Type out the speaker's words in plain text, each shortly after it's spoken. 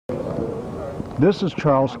This is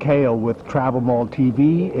Charles Kao with TravelMole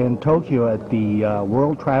TV in Tokyo at the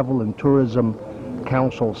World Travel and Tourism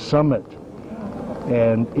Council Summit.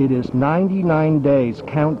 And it is 99 days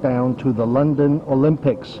countdown to the London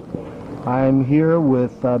Olympics. I'm here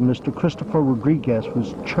with Mr. Christopher Rodrigues,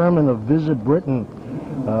 who's chairman of Visit Britain,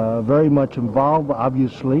 very much involved,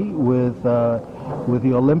 obviously, with the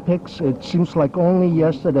Olympics. It seems like only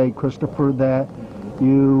yesterday, Christopher, that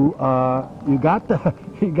you got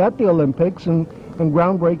the Olympics and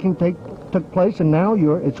groundbreaking took place, and now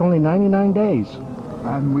it's only 99 days.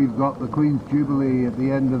 And we've got the Queen's Jubilee at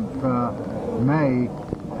the end of May,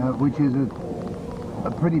 which is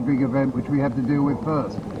a pretty big event which we have to deal with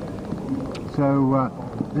first. So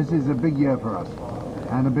this is a big year for us,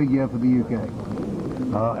 and a big year for the UK.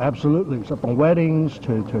 Absolutely. It's up from weddings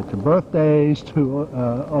to birthdays to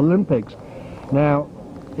Olympics. Now,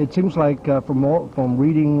 it seems like from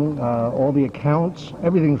reading all the accounts,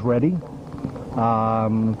 everything's ready.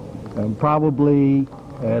 And probably,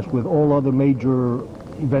 as with all other major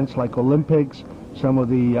events like Olympics, some of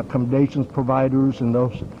the accommodations providers and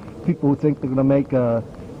those people who think they're going to make $1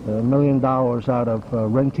 million out of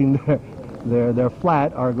renting their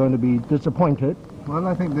flat are going to be disappointed. Well,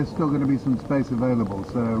 I think there's still going to be some space available,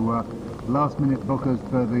 so last-minute bookers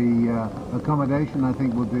for the accommodation, I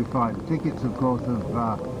think, will do fine. Tickets, of course,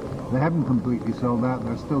 they haven't completely sold out.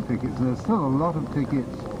 There's still tickets. There's still a lot of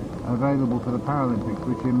tickets available for the Paralympics,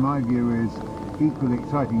 which in my view is equally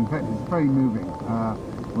exciting. In fact, it's very moving.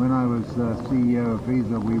 When I was CEO of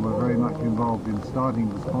Visa, we were very much involved in starting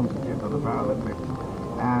the sponsorship of the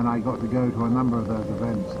Paralympics, and I got to go to a number of those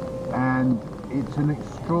events. And it's an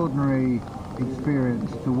extraordinary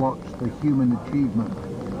experience to watch the human achievement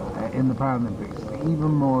in the Paralympics,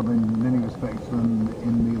 even more than in many respects than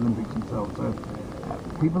in the Olympics themselves. So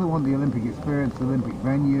people who want the Olympic experience, the Olympic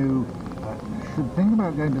venue, should think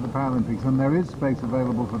about going to the Paralympics, and there is space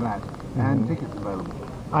available for that, and tickets available.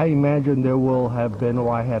 I imagine there will have been,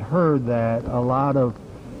 or I had heard that a lot of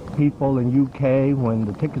people in UK, when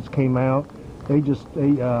the tickets came out, they just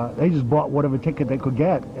bought whatever ticket they could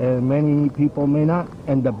get, and many people may not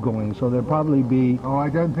end up going. So there'll probably be. Oh, I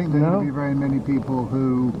don't think there's going to be very many people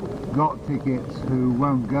who got tickets who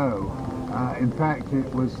won't go. In fact,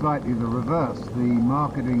 it was slightly the reverse. The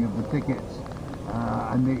marketing of the tickets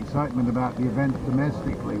and the excitement about the event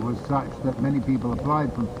domestically was such that many people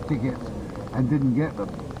applied for tickets and didn't get them.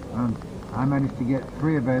 I managed to get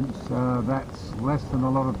 3 events. That's less than a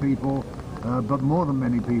lot of people, but more than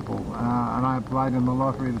many people. And I applied in the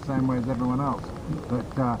lottery the same way as everyone else.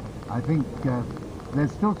 But I think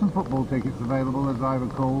there's still some football tickets available, as I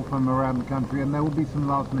recall, from around the country, and there will be some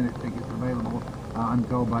last-minute tickets available, I'm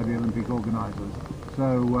told, by the Olympic organisers.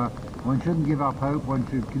 So one shouldn't give up hope. One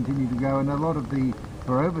should continue to go. And a lot of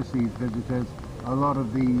for overseas visitors, a lot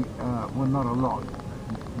of well, not a lot,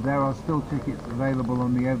 there are still tickets available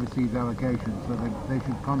on the overseas allocation, so they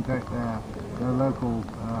should contact their local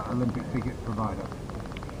Olympic ticket provider.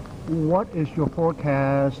 What is your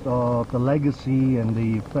forecast of the legacy and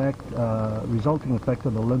the effect, resulting effect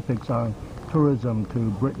of the Olympics on tourism to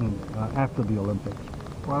Britain after the Olympics?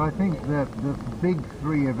 Well, I think that the big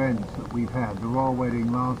 3 events that we've had, the Royal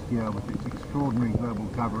Wedding last year with its extraordinary global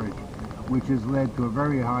coverage, which has led to a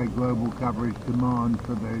very high global coverage demand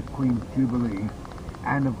for the Queen's Jubilee,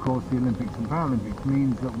 and of course the Olympics and Paralympics,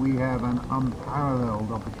 means that we have an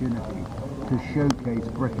unparalleled opportunity to showcase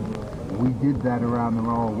Britain. We did that around the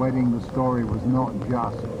Royal Wedding. The story was not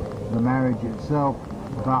just the marriage itself,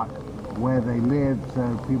 but where they lived.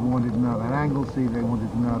 So people wanted to know about Anglesey, they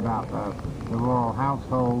wanted to know about the royal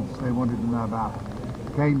households, they wanted to know about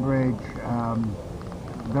Cambridge.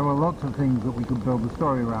 There were lots of things that we could build the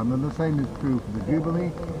story around, and the same is true for the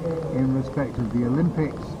Jubilee. In respect of the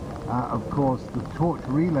Olympics, of course, the torch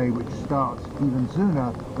relay, which starts even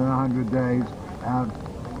sooner than 100 days,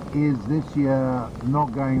 is this year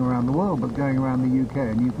not going around the world, but going around the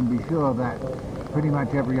UK. And you can be sure that pretty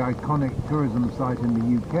much every iconic tourism site in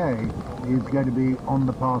the UK is going to be on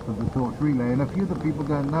the path of the torch relay, and a few that people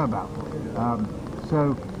don't know about.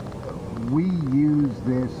 So we use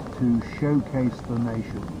this to showcase the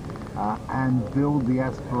nation and build the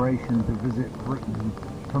aspiration to visit Britain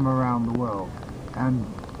from around the world. And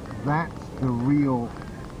that's the real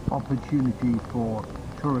opportunity for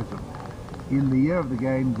tourism. In the year of the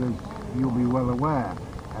Games, as you'll be well aware,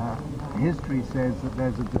 history says that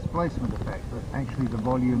there's a displacement effect, that actually the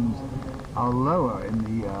volumes are lower in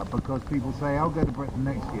the year because people say, I'll go to Britain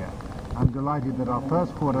next year. I'm delighted that our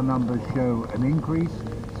first quarter numbers show an increase,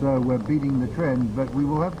 so we're beating the trend, but we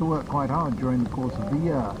will have to work quite hard during the course of the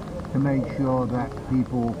year to make sure that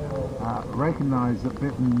people recognise that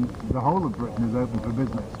Britain, the whole of Britain, is open for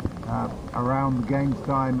business. around the games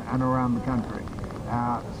time and around the country.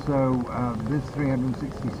 This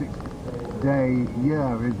 366-day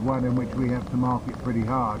year is one in which we have to market pretty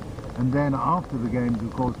hard. And then after the games,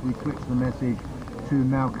 of course, we switch the message to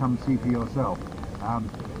now come see for yourself.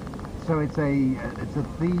 So it's a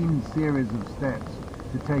themed series of steps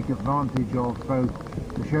to take advantage of both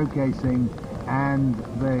the showcasing and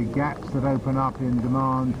the gaps that open up in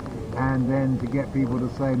demand, and then to get people to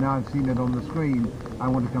say, now I've seen it on the screen, I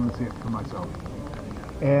want to come and see it for myself.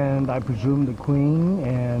 And I presume the Queen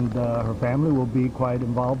and her family will be quite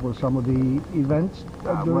involved with some of the events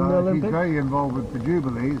during the Olympics? She's very involved with the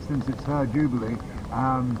Jubilee, since it's her Jubilee.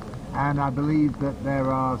 And I believe that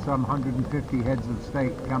there are some 150 heads of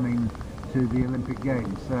state coming to the Olympic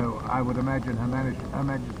Games. So I would imagine Her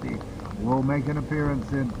Majesty will make an appearance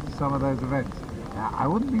in some of those events. I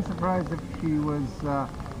wouldn't be surprised if she was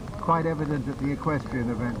quite evident at the equestrian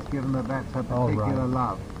events, given that that's her particular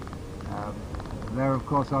love. There, of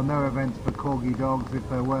course, are no events for corgi dogs. If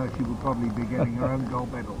there were, she would probably be getting her own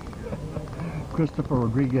gold medal. Christopher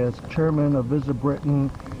Rodrigues, Chairman of Visit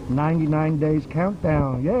Britain, 99 Days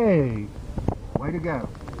Countdown. Yay! Way to go.